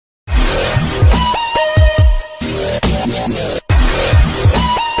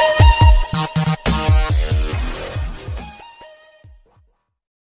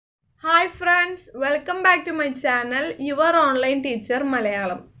welcome back to my channel, your online teacher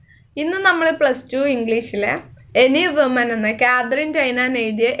Malayalam. ഇന്ന് നമ്മൾ +2 ഇംഗ്ലീഷിലെ Any Woman എന്ന കാതറിൻ ടൈനാൻ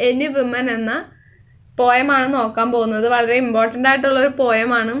എഴുതിയ Any Woman എന്ന പോയമാണ് നോക്കാൻ പോകുന്നത്. വളരെ ഇമ്പോർട്ടൻ്റ് ആയിട്ടുള്ള ഒരു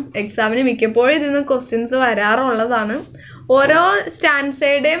പോയമാണ്. എക്സാമിന് മിക്കപ്പോഴും ഇതിന്ന് ക്വസ്റ്റ്യൻസ് വരാറുള്ളതാണ്. ഓരോ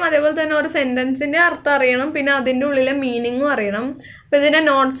സ്റ്റാൻസയുടെയും അതേപോലെ തന്നെ ഓരോ സെൻറ്റൻസിൻ്റെ അർത്ഥം അറിയണം, പിന്നെ അതിൻ്റെ ഉള്ളിലെ മീനിങ്ങും അറിയണം. അപ്പോൾ ഇതിൻ്റെ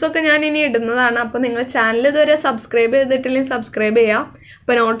നോട്ട്സൊക്കെ ഞാൻ ഇനി ഇടുന്നതാണ്. അപ്പോൾ നിങ്ങൾ ചാനൽ ഇതുവരെ സബ്സ്ക്രൈബ് ചെയ്തിട്ടില്ലെങ്കിൽ സബ്സ്ക്രൈബ് ചെയ്യാം.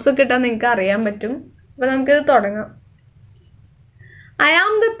 അപ്പോൾ നോട്ട്സൊക്കെ ഇട്ടാൽ നിങ്ങൾക്ക് അറിയാൻ പറ്റും. അപ്പോൾ നമുക്കിത് തുടങ്ങാം. I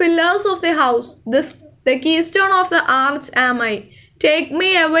am the pillars of the house, the keystone of the arch am I. Take me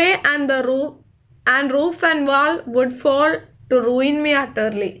away and the roof and wall would fall to ruin me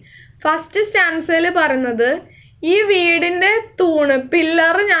utterly. First സ്റ്റാൻസയിൽ പറയുന്നത് ഈ വീടിൻ്റെ തൂണ്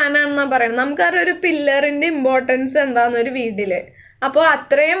പില്ലർ ഞാനാണെന്നാണ് പറയുന്നത്. നമുക്കറിയാം ഒരു പില്ലറിൻ്റെ ഇമ്പോർട്ടൻസ് എന്താണെന്നൊരു വീട്ടിൽ. അപ്പോൾ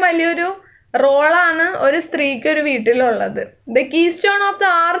അത്രയും വലിയൊരു റോളാണ് ഒരു സ്ത്രീക്ക് ഒരു വീട്ടിലുള്ളത്. The key stone of the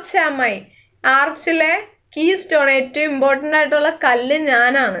arch am I. ആർച്ചിലെ key stone ഏറ്റവും ഇമ്പോർട്ടൻ്റ് ആയിട്ടുള്ള കല്ല്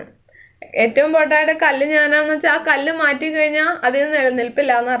ഞാനാണ്. ഏറ്റവും ഇമ്പോർട്ടൻ്റ് ആയിട്ട് കല്ല് ഞാനാണെന്ന് വെച്ചാൽ ആ കല്ല് മാറ്റി കഴിഞ്ഞാൽ അതിന്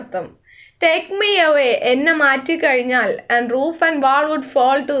നിലനിൽപ്പില്ല എന്നർത്ഥം. ടേക്ക് മീ അവേ, എന്നെ മാറ്റിക്കഴിഞ്ഞാൽ and roof and wall would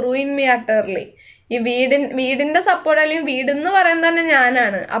fall to ruin me utterly. ഈ വീടിൻ്റെ സപ്പോർട്ട് അല്ലെങ്കിൽ വീടെന്ന് പറയുന്നത് തന്നെ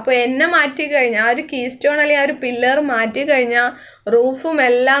ഞാനാണ്. അപ്പോൾ എന്നെ മാറ്റിക്കഴിഞ്ഞാൽ ആ ഒരു കീ സ്റ്റോൺ അല്ലെങ്കിൽ ആ ഒരു പില്ലർ മാറ്റിക്കഴിഞ്ഞാൽ റൂഫും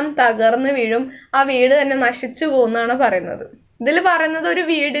എല്ലാം തകർന്ന് വീഴും, ആ വീട് തന്നെ നശിച്ചു പോകുന്നതാണ് പറയുന്നത്. ഇതിൽ പറയുന്നത് ഒരു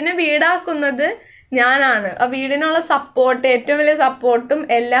വീടിനെ വീടാക്കുന്നത് ഞാനാണ്. ആ വീടിനുള്ള സപ്പോർട്ട്, ഏറ്റവും വലിയ സപ്പോർട്ടും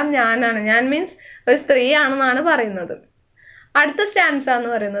എല്ലാം ഞാനാണ്. ഞാൻ മീൻസ് ഒരു സ്ത്രീയാണെന്നാണ് പറയുന്നത്. അടുത്ത സ്റ്റാൻസ എന്ന്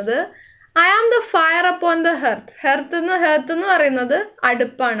പറയുന്നത് I am the fire upon the ഹെർത്ത്. ഹെർത്ത് എന്ന് പറയുന്നത്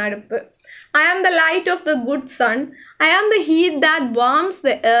അടുപ്പാണ്, അടുപ്പ്. I am the light of the good sun. I am the heat that worms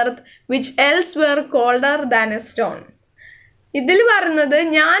the earth which else were colder than A stone. ഇതിൽ പറയുന്നത്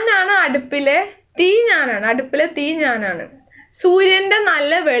ഞാനാണ് അടുപ്പിലെ തീ, ഞാനാണ് അടുപ്പിലെ തീ ഞാനാണ്. സൂര്യൻ്റെ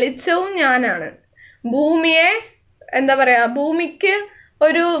നല്ല വെളിച്ചവും ഞാനാണ്. ഭൂമിയെ ഭൂമിക്ക്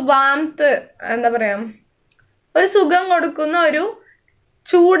ഒരു വാംത്ത് ഒരു സുഖം കൊടുക്കുന്ന ഒരു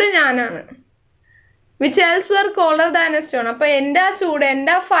ചൂട് ഞാനാണ്. Which else were collar than A stone. അപ്പോൾ എൻ്റെ ആ ചൂട്,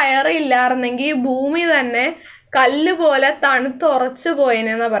 എൻ്റെ ആ ഫയർ ഇല്ലായിരുന്നെങ്കിൽ ഭൂമി തന്നെ കല്ല് പോലെ തണുത്തുറച്ചു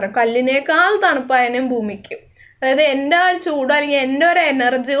പോയനെന്നാ പറയാം. കല്ലിനേക്കാൾ തണുപ്പായനും ഭൂമിക്ക്. അതായത് എൻ്റെ ആ ചൂട് അല്ലെങ്കിൽ എൻ്റെ ഒരു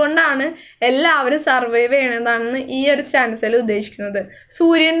എനർജി കൊണ്ടാണ് എല്ലാവരും സർവൈവ് ചെയ്യണതാണെന്ന് ഈ ഒരു സ്റ്റാൻസിൽ ഉദ്ദേശിക്കുന്നത്.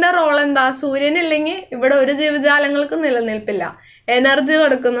 സൂര്യൻ്റെ റോൾ എന്താ? സൂര്യനില്ലെങ്കിൽ ഇവിടെ ഒരു ജീവജാലങ്ങൾക്ക് നിലനിൽപ്പില്ല. എനർജി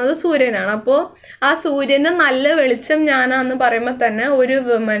കൊടുക്കുന്നത് സൂര്യനാണ്. അപ്പോൾ ആ സൂര്യൻ്റെ നല്ല വെളിച്ചം ഞാനാന്ന് പറയുമ്പോൾ തന്നെ ഒരു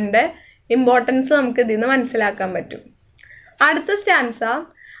വുമൻ്റെ ഇമ്പോർട്ടൻസ് നമുക്ക് ഇതിൽ നിന്ന് മനസ്സിലാക്കാൻ പറ്റും. അടുത്ത stanza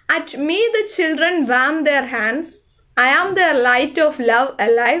at me the children warm there hands. I am there light of love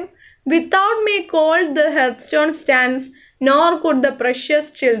alive. Without me cold the hearthstone stands, nor could the precious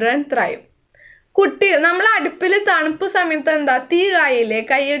children thrive. കുട്ടികൾ നമ്മൾ അടുപ്പിൽ തണുപ്പ് സമയത്ത് എന്താ തീ കായില്ലേ,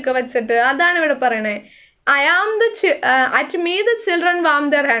 കൈയൊക്കെ വെച്ചിട്ട്, അതാണ് ഇവിടെ പറയണേ. I am at me the children warm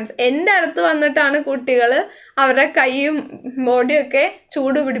there hands. എൻ്റെ അടുത്ത് വന്നിട്ടാണ് കുട്ടികൾ അവരുടെ കൈയും ബോഡിയൊക്കെ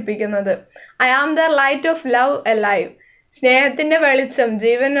ചൂട് പിടിപ്പിക്കുന്നത്. I am there light of love alive. സ്നേഹത്തിൻ്റെ വെളിച്ചം,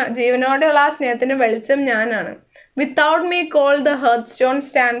 ജീവനോടെയുള്ള ആ സ്നേഹത്തിൻ്റെ വെളിച്ചം ഞാനാണ്. Without me call the ഹെർത്ത് stone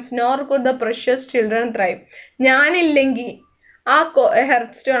stands nor could the precious children thrive. ഞാനില്ലെങ്കിൽ ആ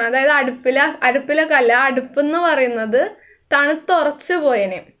ഹെർത്ത് സ്റ്റോൺ, അതായത് അടുപ്പിലെ കല്ല്, ആ അടുപ്പെന്ന് പറയുന്നത് തണുത്തുറച്ചു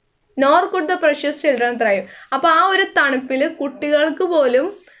പോയനെ. Nor could the precious children thrive. അപ്പോൾ ആ ഒരു തണുപ്പിൽ കുട്ടികൾക്ക് പോലും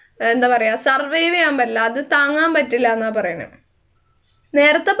സർവൈവ് ചെയ്യാൻ പറ്റില്ല, അത് താങ്ങാൻ പറ്റില്ല എന്നാണ് പറയുന്നത്.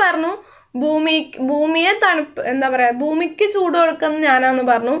 നേരത്തെ പറഞ്ഞു ഭൂമിയെ ഭൂമിക്ക് ചൂട് കൊടുക്കുന്നത് ഞാനാന്ന്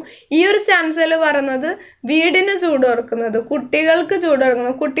പറഞ്ഞു. ഈ ഒരു സ്റ്റാൻസിൽ പറയുന്നത് വീടിന് ചൂട് കൊടുക്കുന്നത്, കുട്ടികൾക്ക് ചൂട്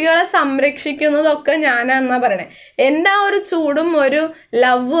കൊടുക്കുന്നത്, കുട്ടികളെ സംരക്ഷിക്കുന്നതൊക്കെ ഞാനാണെന്നാ പറയണേ. എൻ്റെ ആ ഒരു ചൂടും ഒരു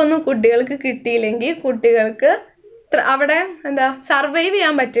ലവും ഒന്നും കുട്ടികൾക്ക് കിട്ടിയില്ലെങ്കിൽ കുട്ടികൾക്ക് അവിടെ സർവൈവ്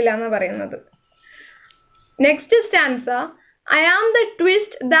ചെയ്യാൻ പറ്റില്ല എന്ന് പറയുന്നത്. Next stanza I am the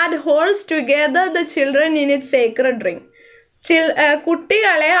twist that holds together the children in it Sacred ring.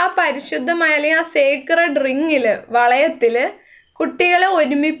 കുട്ടികളെ ആ പരിശുദ്ധമായ അല്ലെങ്കിൽ ആ സേക്രഡ് റിങ്ങിൽ, വളയത്തിൽ കുട്ടികളെ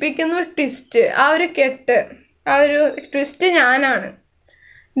ഒരുമിപ്പിക്കുന്ന ട്വിസ്റ്റ്, ആ ഒരു കെട്ട്, ആ ഒരു ട്വിസ്റ്റ് ഞാനാണ്.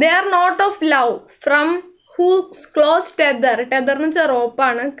 They are not of love from whose close tether. Tether എന്ന് വെച്ചാൽ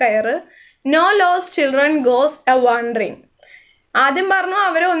റോപ്പാണ്, കയറ്. No loss children goes A wandering. ആദ്യം പറഞ്ഞു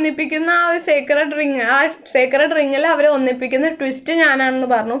അവരെ ഒന്നിപ്പിക്കുന്ന ആ ഒരു സേക്രഡ് റിങ്, ആ സേക്രഡ് റിങ്ങിൽ അവരെ ഒന്നിപ്പിക്കുന്ന ട്വിസ്റ്റ് ഞാനാണെന്ന്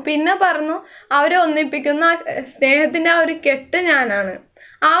പറഞ്ഞു. പിന്നെ പറഞ്ഞു അവരെ ഒന്നിപ്പിക്കുന്ന സ്നേഹത്തിൻ്റെ ആ ഒരു ഞാനാണ്.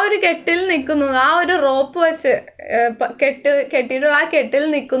 ആ ഒരു കെട്ടിൽ നിൽക്കുന്നത്, ആ ഒരു റോപ്പ് വെച്ച് കെട്ടിയിട്ടുള്ള ആ കെട്ടിൽ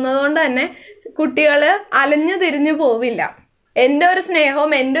നിൽക്കുന്നത് കൊണ്ട് തന്നെ കുട്ടികൾ അലഞ്ഞു തിരിഞ്ഞു പോവില്ല. എൻ്റെ ഒരു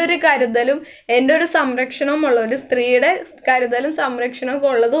സ്നേഹവും എൻ്റെ ഒരു കരുതലും എൻ്റെ ഒരു സംരക്ഷണവും ഉള്ള ഒരു സ്ത്രീയുടെ കരുതലും സംരക്ഷണവും ഒക്കെ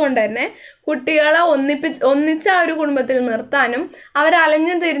ഉള്ളത് കൊണ്ട് തന്നെ കുട്ടികളെ ഒന്നിച്ച് ആ ഒരു കുടുംബത്തിൽ നിർത്താനും അവർ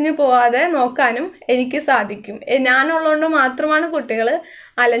അലഞ്ഞു തിരിഞ്ഞു പോവാതെ നോക്കാനും എനിക്ക് സാധിക്കും. ഞാനുള്ളതുകൊണ്ട് മാത്രമാണ് കുട്ടികൾ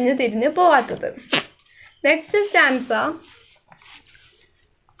അലഞ്ഞു തിരിഞ്ഞു പോവാത്തത്. Next stanza.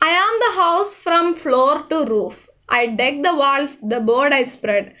 I am the house from floor to roof. I deck the walls, the board I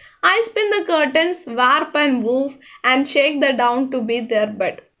spread. I spin the curtains, warp and woof, and shake the down to be their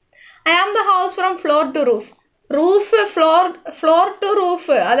bed. I am the house from floor to roof. Floor to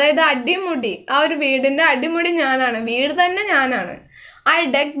roof, അതായത് അടിമുടി, ആ ഒരു വീടിൻ്റെ അടിമുടി ഞാനാണ്, വീട് തന്നെ ഞാനാണ്. ഐ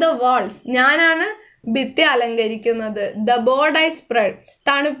ഡെക്ക് ദ വാൾസ്, ഞാനാണ് ഭിത്തി അലങ്കരിക്കുന്നത്. ദ ബോർഡ് ഐ സ്പ്രെഡ്,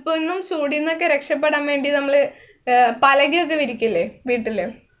 തണുപ്പെന്നും ചൂടിന്നൊക്കെ രക്ഷപ്പെടാൻ വേണ്ടി നമ്മൾ പലകയൊക്കെ വിരിക്കില്ലേ വീട്ടില്,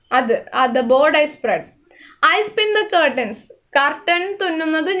 അത് the board I spread. I spin the curtains, curtain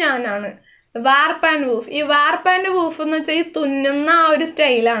തുന്നുന്നത് ഞാനാണ്. വാർപ്പ് ആൻഡ് വൂഫ്, ഈ വാർപ്പ് ആൻഡ് വൂഫ് എന്ന് വെച്ചാൽ ഈ തുന്നുന്ന ആ ഒരു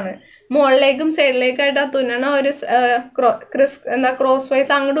സ്റ്റൈലാണ്. മുകളിലേക്കും സൈഡിലേക്കായിട്ട് ആ തുന്നണ ഒരു ക്രോസ്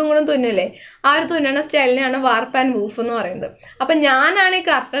വൈസ് അങ്ങോട്ടും ഇങ്ങോട്ടും തുന്നില്ലേ, ആ ഒരു തുന്നണ സ്റ്റൈലിനെയാണ് വാർപ്പ് ആൻഡ് വൂഫ് എന്ന് പറയുന്നത്. അപ്പം ഞാനാണ് ഈ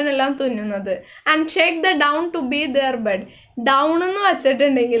കർട്ടൻ എല്ലാം തുന്നുന്നത്. And shake the Dawn to be there bed. Down എന്ന്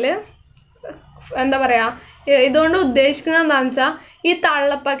വെച്ചിട്ടുണ്ടെങ്കിൽ എന്താ പറയുക, ഇതുകൊണ്ട് ഉദ്ദേശിക്കുന്നത് എന്താണെന്ന് വെച്ചാൽ ഈ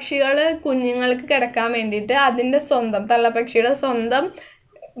തള്ളപ്പക്ഷികൾ കുഞ്ഞുങ്ങൾക്ക് കിടക്കാൻ വേണ്ടിയിട്ട് അതിൻ്റെ സ്വന്തം തള്ളപ്പക്ഷിയുടെ സ്വന്തം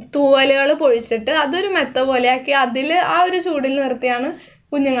തൂവലുകൾ പൊഴിച്ചിട്ട് അതൊരു മെത്ത പോലെയാക്കി അതിൽ ആ ഒരു ചൂടിൽ നിർത്തിയാണ്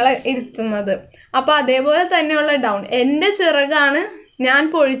കുഞ്ഞുങ്ങളെ ഇരുത്തുന്നത്. അപ്പോൾ അതേപോലെ തന്നെയുള്ള ഡൗൺ, എൻ്റെ ചിറകാണ് ഞാൻ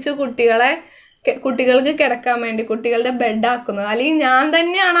പൊഴിച്ച് കുട്ടികൾക്ക് കിടക്കാൻ വേണ്ടി കുട്ടികളുടെ ബെഡാക്കുന്നത്, അല്ലെങ്കിൽ ഞാൻ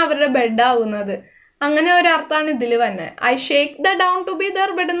തന്നെയാണ് അവരുടെ ബെഡാവുന്നത്. അങ്ങനെ ഒരു അർത്ഥമാണ് ഇതിൽ തന്നെ. I shake the Dawn to be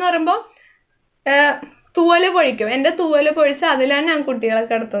there bed എന്ന് പറയുമ്പോൾ തൂവല് പൊഴിക്കും, എൻ്റെ തൂവല് പൊഴിച്ച് അതിലാണ് ഞാൻ കുട്ടികളെ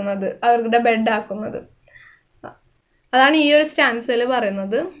കിടത്തുന്നത്, അവരുടെ ബെഡാക്കുന്നത്. അതാണ് ഈ ഒരു സ്റ്റാൻസിൽ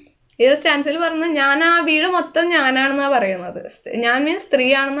പറയുന്നത്. ഈ ഒരു സ്റ്റാൻസിൽ പറയുന്നത് ഞാനാണ്, ആ വീട് മൊത്തം ഞാനാണെന്നാണ് പറയുന്നത്. ഞാൻ മീൻസ്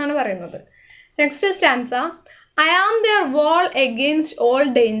സ്ത്രീയാണെന്നാണ് പറയുന്നത്. Next stanza. I am their wall against all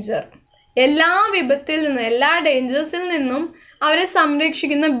danger. എല്ലാ വിപത്തിൽ നിന്നും എല്ലാ ഡേഞ്ചേഴ്സിൽ നിന്നും അവരെ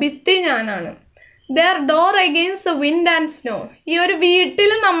സംരക്ഷിക്കുന്ന ഭിത്തി ഞാനാണ്. There door against the wind and snow. ഈ ഒരു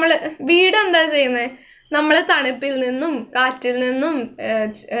വീട്ടിൽ വീട് എന്താ ചെയ്യുന്നത്, നമ്മൾ തണുപ്പിൽ നിന്നും കാറ്റിൽ നിന്നും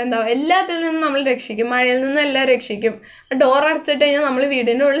എല്ലാത്തിൽ നിന്നും നമ്മൾ രക്ഷിക്കും, മഴയിൽ നിന്നും എല്ലാം രക്ഷിക്കും. ഡോർ അടച്ചിട്ട് കഴിഞ്ഞാൽ നമ്മൾ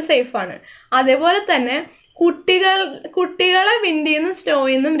വീടിൻ്റെ ഉള്ളിൽ സേഫാണ്. അതേപോലെ തന്നെ കുട്ടികളെ വിൻഡിൽ നിന്നും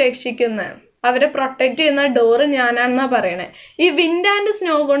സ്നോയിൽ നിന്നും രക്ഷിക്കുന്ന, അവരെ പ്രൊട്ടക്റ്റ് ചെയ്യുന്ന ഡോറ് ഞാനാണെന്നാണ് പറയണേ. ഈ വിൻഡ് ആൻഡ്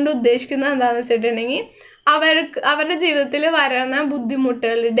സ്നോ കൊണ്ട് ഉദ്ദേശിക്കുന്നത് എന്താണെന്ന് വെച്ചിട്ടുണ്ടെങ്കിൽ അവരുടെ ജീവിതത്തിൽ വരുന്ന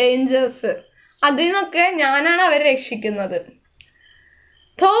ബുദ്ധിമുട്ടുകൾ, ഡേഞ്ചേഴ്സ്, അതിൽ നിന്നൊക്കെ ഞാനാണ് അവരെ രക്ഷിക്കുന്നത്.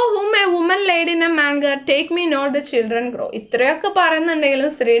 Though whom a woman laid in a manger, take me not the children grow. ഇത്രയൊക്കെ പറയുന്നുണ്ടെങ്കിലും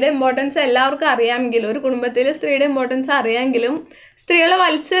സ്ത്രീയുടെ ഇമ്പോർട്ടൻസ് എല്ലാവർക്കും അറിയാമെങ്കിലും, ഒരു കുടുംബത്തിൽ സ്ത്രീയുടെ ഇമ്പോർട്ടൻസ് അറിയാമെങ്കിലും സ്ത്രീകൾ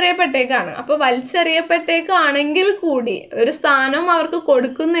വലിച്ചെറിയപ്പെട്ടേക്കാണ്. അപ്പോൾ വലിച്ചെറിയപ്പെട്ടേക്കാണെങ്കിൽ കൂടി, ഒരു സ്ഥാനം അവർക്ക്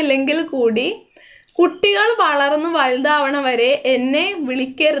കൊടുക്കുന്നില്ലെങ്കിൽ കൂടി, കുട്ടികൾ വളർന്ന് വലുതാവണ വരെ എന്നെ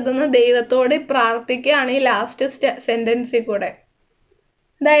വിളിക്കരുതെന്ന് ദൈവത്തോട് പ്രാർത്ഥിക്കുകയാണ് ഈ ലാസ്റ്റ് സെന്റൻസിൽ കൂടെ.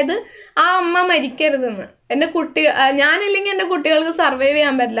 അതായത് ആ അമ്മ മരിക്കരുതെന്ന്, ഞാനില്ലെങ്കിൽ എൻ്റെ കുട്ടികൾക്ക് സർവൈവ്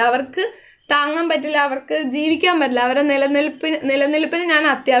ചെയ്യാൻ പറ്റില്ല, അവർക്ക് താങ്ങാൻ പറ്റില്ല, അവർക്ക് ജീവിക്കാൻ പറ്റില്ല, അവരുടെ നിലനിൽപ്പിന് ഞാൻ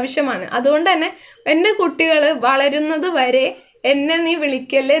അത്യാവശ്യമാണ്. അതുകൊണ്ട് തന്നെ എൻ്റെ കുട്ടികൾ വളരുന്നത് വരെ എന്നെ നീ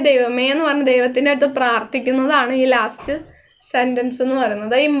വിളിക്കല്ലേ ദൈവമേ എന്ന് പറഞ്ഞ് ദൈവത്തിൻ്റെ അടുത്ത് പ്രാർത്ഥിക്കുന്നതാണ് ഈ ലാസ്റ്റ് സെൻറ്റൻസ് എന്ന്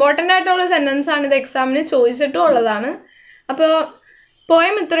പറയുന്നത്. ഇമ്പോർട്ടൻ്റ് ആയിട്ടുള്ള സെൻറ്റൻസ് ആണ്, ഇത് എക്സാമിന് ചോദിച്ചിട്ടും ഉള്ളതാണ്. അപ്പോൾ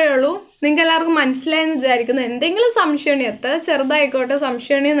പോയം ഇത്രയേ ഉള്ളൂ. നിങ്ങൾക്ക് എല്ലാവർക്കും മനസ്സിലായെന്ന് വിചാരിക്കുന്നു. എന്തെങ്കിലും സംശയമുണ്ടെങ്കിൽ, എത്ര ചെറുതായിക്കോട്ടെ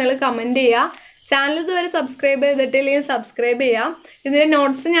സംശയമുണ്ടെങ്കിൽ നിങ്ങൾ കമൻറ്റ് ചെയ്യുക. ചാനൽ ഇതുവരെ സബ്സ്ക്രൈബ് ചെയ്തിട്ടില്ലെങ്കിൽ സബ്സ്ക്രൈബ് ചെയ്യുക. ഇതിൻ്റെ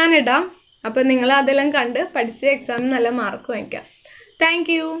നോട്ട്സ് ഞാൻ ഇടാം, അപ്പോൾ നിങ്ങൾ അതെല്ലാം കണ്ട് പഠിച്ച് എക്സാമിന് നല്ല മാർക്ക് വാങ്ങിക്കാം.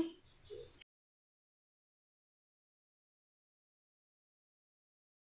 താങ്ക്